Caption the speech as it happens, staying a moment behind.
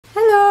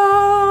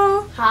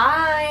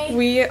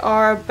We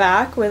are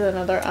back with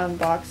another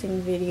unboxing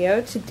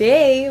video.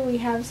 Today we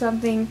have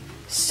something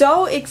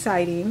so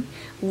exciting.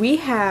 We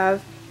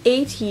have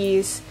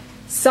ATEEZ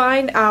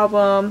signed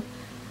album.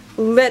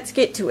 Let's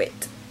get to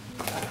it.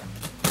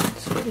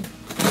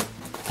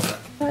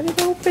 Let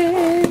it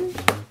open.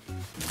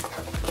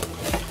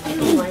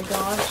 Oh my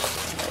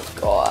gosh.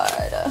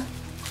 God.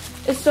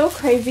 It's so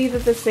crazy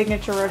that the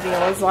signature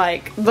reveal is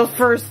like the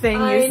first thing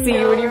you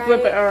see when you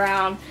flip it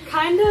around.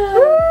 Kind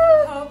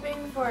of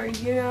hoping for,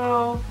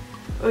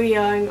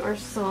 wooyoung or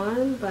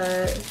son,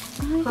 but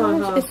oh my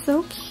gosh, it's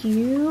so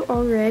cute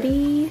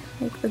already.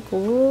 Like the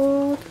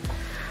gold.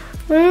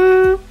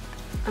 I'm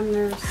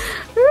nervous.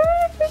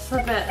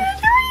 Flip it.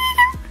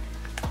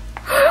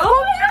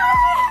 Oh my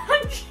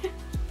gosh!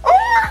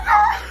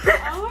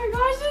 Oh my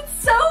gosh,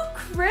 it's so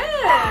crisp!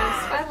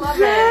 I love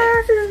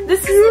it.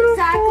 This is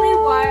exactly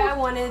why I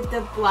wanted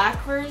the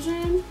black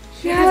version.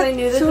 Because I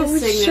knew that the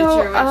signature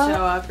would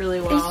show up really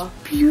well.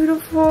 It's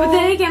beautiful. But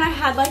then again, I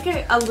had like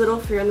a little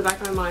fear in the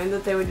back of my mind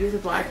that they would use a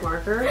black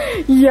marker.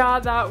 Yeah,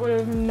 that would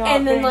have not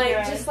and then been like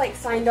good. just like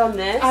signed on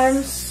this.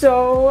 I'm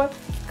so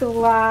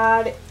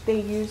glad they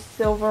used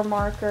silver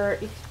marker.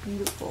 It's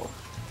beautiful.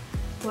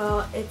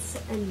 Well,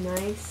 it's a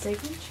nice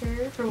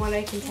signature from what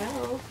I can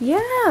tell. Yeah,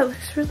 it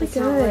looks really it's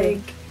good. Not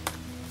like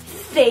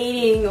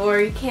fading or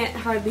you can't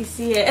hardly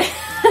see it.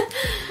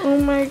 Oh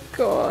my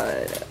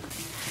god.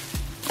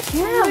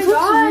 Yeah, oh my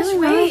gosh, really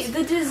wait, nice.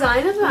 the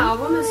design of the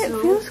album is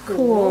so feels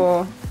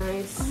cool.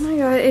 Nice. Oh my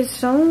god, it's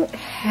so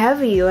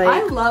heavy. Like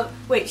I love,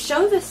 wait,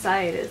 show the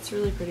side, it's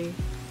really pretty.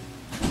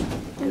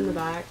 In the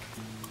back.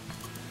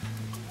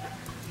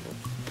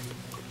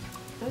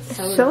 That's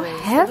so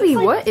nice. heavy.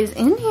 Like, what is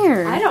in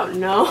here? I don't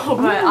know,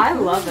 but I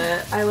love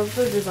it. I love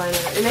the design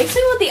of it. It makes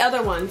me want the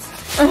other ones.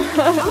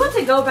 I want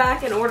to go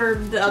back and order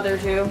the other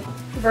two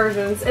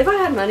versions. If I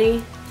had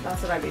money,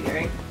 that's what I'd be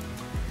doing.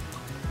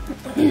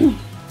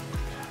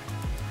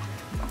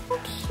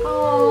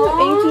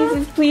 ATEEZ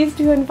is pleased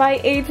to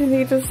invite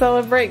atiny to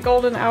celebrate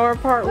Golden Hour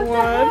Part 1.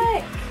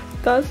 Heck?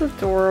 That's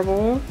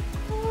adorable.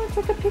 Oh, it's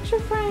like a picture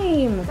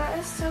frame. That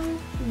is so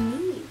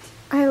neat.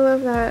 I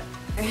love that.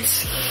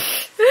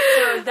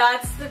 So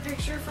that's the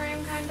picture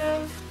frame, kind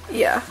of?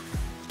 Yeah.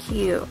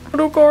 Cute.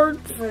 Photocards.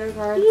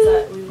 Photocards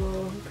that we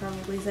will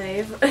probably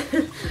save.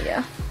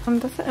 Yeah.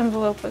 That's an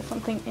envelope with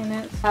something in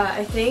it.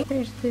 I think.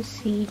 There's the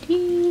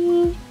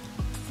CD.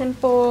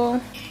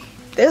 Simple.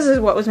 This is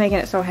what was making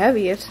it so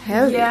heavy. It's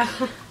heavy. Yeah.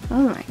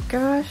 Oh my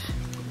gosh.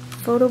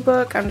 Photo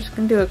book. I'm just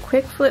going to do a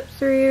quick flip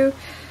through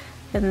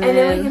and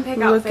then we can pick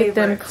out look at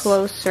them favorites.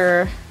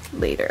 closer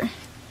later.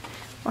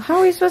 Well, how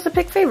are we supposed to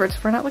pick favorites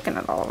if we're not looking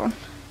at all of them?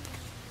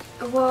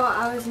 Well,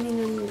 I was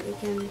meaning we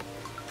can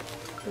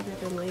look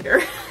at them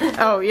later.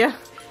 Oh, yeah.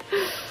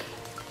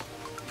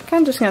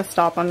 I'm just going to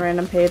stop on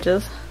random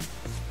pages.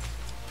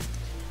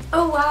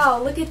 Oh wow,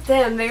 look at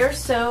them. They are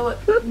so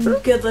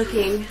good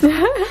looking.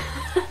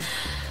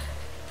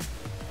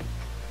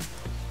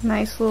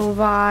 Nice little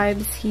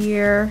vibes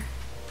here.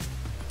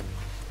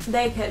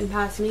 They couldn't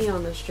pass me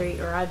on the street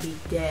or I'd be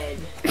dead.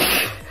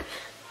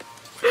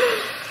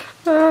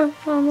 I'm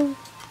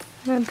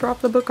gonna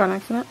drop the book on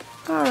accident.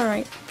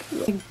 Alright.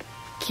 I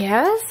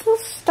guess we'll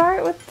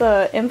start with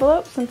the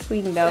envelope since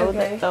we know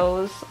that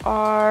those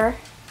are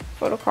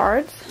photo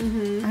cards.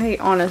 I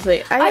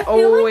honestly, I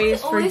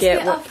always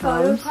forget what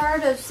comes. A photo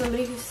card of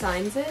somebody who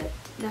signs it.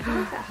 Nothing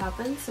like that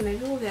happens, so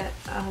maybe we'll get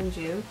a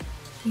hongjoong.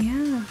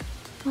 Yeah.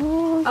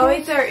 Oh,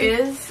 wait, there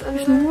is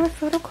there's another? more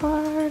photo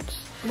cards.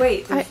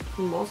 Wait, there's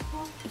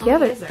multiple? Yeah,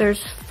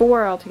 there's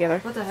 4 altogether.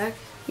 What the heck?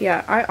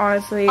 Yeah, I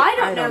honestly, I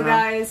don't know,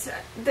 guys.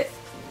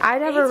 I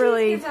never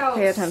really gives out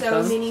pay attention.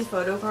 So many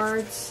photo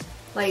cards.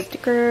 Like,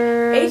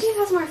 stickers. ATEEZ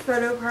has more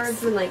photo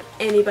cards than like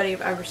anybody I've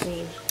ever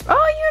seen.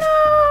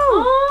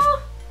 Oh,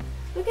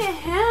 Look at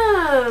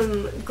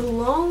him!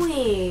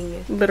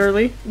 Glowing.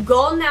 literally.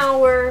 Golden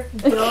hour.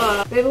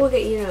 Duh. Maybe we'll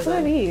get What are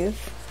then. these?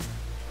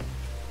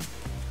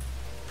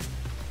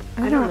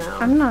 I don't know.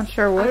 I'm not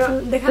sure what.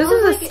 This is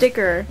a like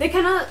sticker. They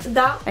kind of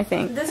I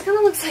think this kind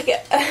of looks like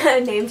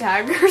a name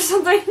tag or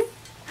something.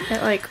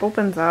 it like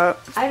opens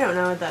up. I don't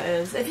know what that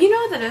is. If you know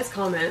what that is,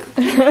 comment.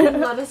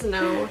 Let us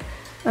know.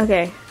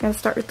 Okay, gonna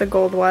start with the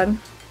gold one.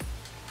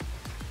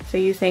 So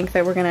you think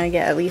that we're gonna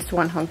get at least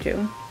one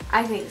hongjoong?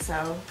 I think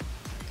so.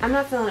 I'm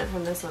not feeling it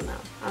from this one though.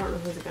 I don't know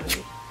who's it gonna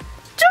be.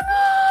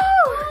 Jongho!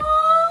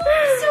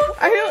 So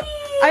pretty!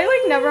 I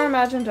like never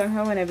imagined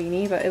Jongho in a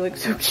beanie, but it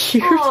looks so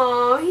cute.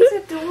 Aw, he's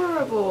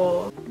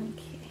adorable.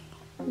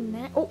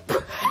 Okay. Oh.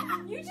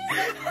 You just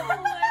flipped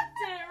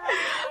it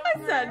right I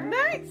said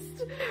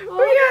next.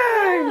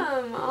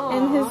 Oh,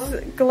 in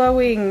his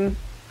glowing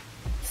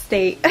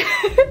state.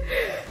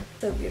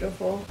 So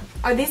beautiful.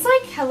 Are these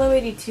like Hello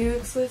 82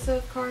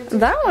 exclusive cards?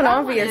 That one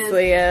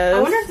obviously is. I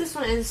wonder if this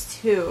one is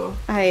too.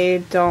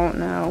 I don't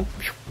know.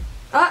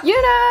 You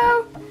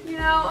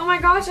know. Oh my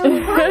gosh, I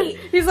was right.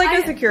 He's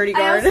like a security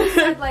guard. I also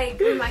said like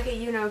we might get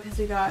Yunho because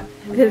we got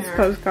his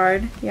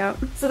postcard. Yep.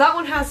 So that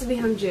one has to be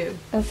hongjoong.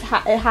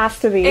 It has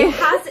to be. It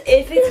has.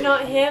 If it's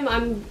not him,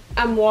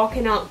 I'm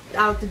walking out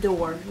the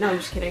door. No, I'm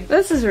just kidding.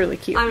 This is really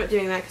cute. I'm not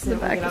doing that because the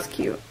back is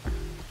cute.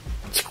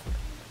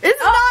 It's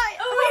not.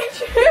 Oh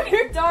my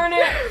god! Darn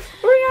it!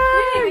 We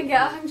didn't even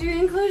get hongjoong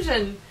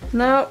inclusion.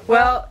 No.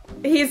 Well,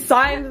 he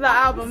signed the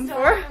album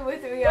for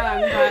with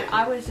wooyoung, but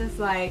I was just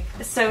like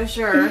so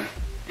sure.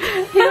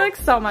 He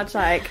looks so much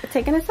like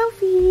taking a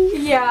selfie.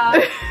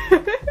 Yeah.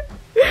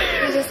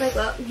 He's just like,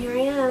 well, here I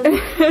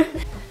am.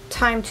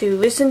 Time to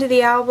listen to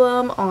the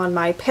album on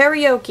my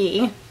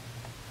karaoke.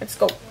 Let's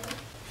go.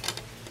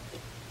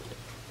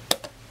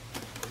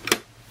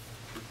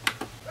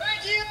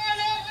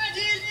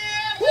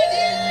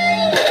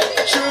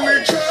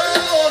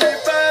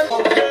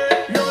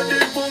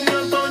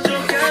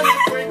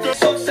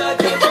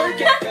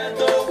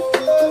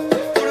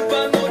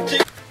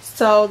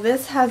 So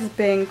this has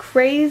been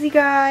crazy,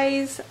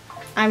 guys.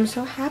 I'm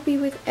so happy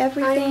with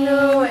everything. I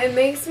know, it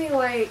makes me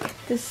like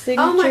the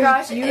signature. Oh my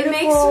gosh, beautiful. It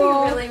makes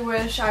me really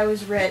wish I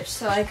was rich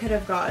so I could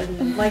have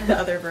gotten like the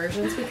other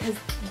versions because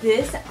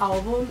this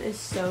album is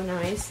so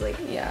nice. Like,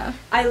 yeah,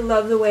 I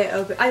love the way it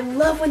opens. I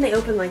love when they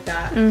open like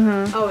that.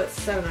 Oh, it's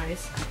so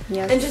nice.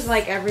 Yes. And just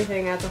like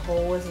everything as a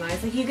whole was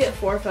nice. Like you get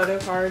 4 photo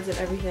cards and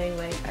everything.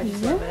 Like I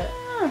just love it.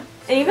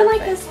 And even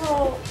like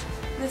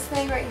this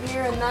thing right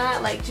here and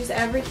that, like just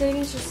everything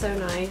is just so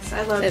nice.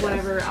 I love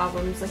whenever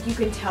albums, like you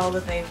can tell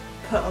that they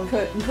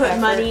put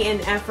money and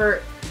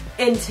effort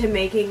into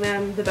making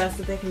them the best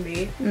that they can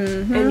be.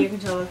 And you can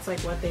tell it's like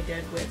what they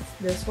did with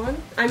this one.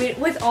 I mean,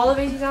 with all of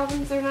ATEEZ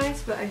albums they're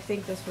nice, but I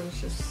think this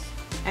one's just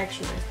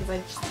extra nice because I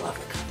just love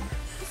the cover.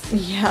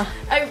 Yeah.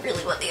 I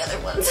really want the other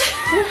ones.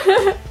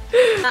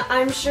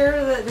 I'm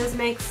sure that this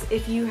makes,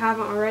 if you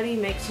haven't already,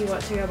 makes you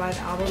want to go buy the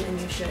album,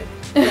 and you should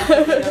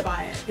definitely go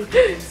buy it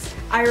because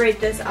I rate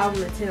this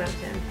album a 10 out of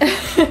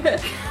 10.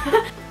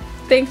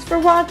 Thanks for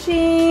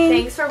watching.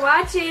 Thanks for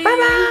watching.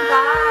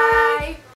 Bye-bye. Bye.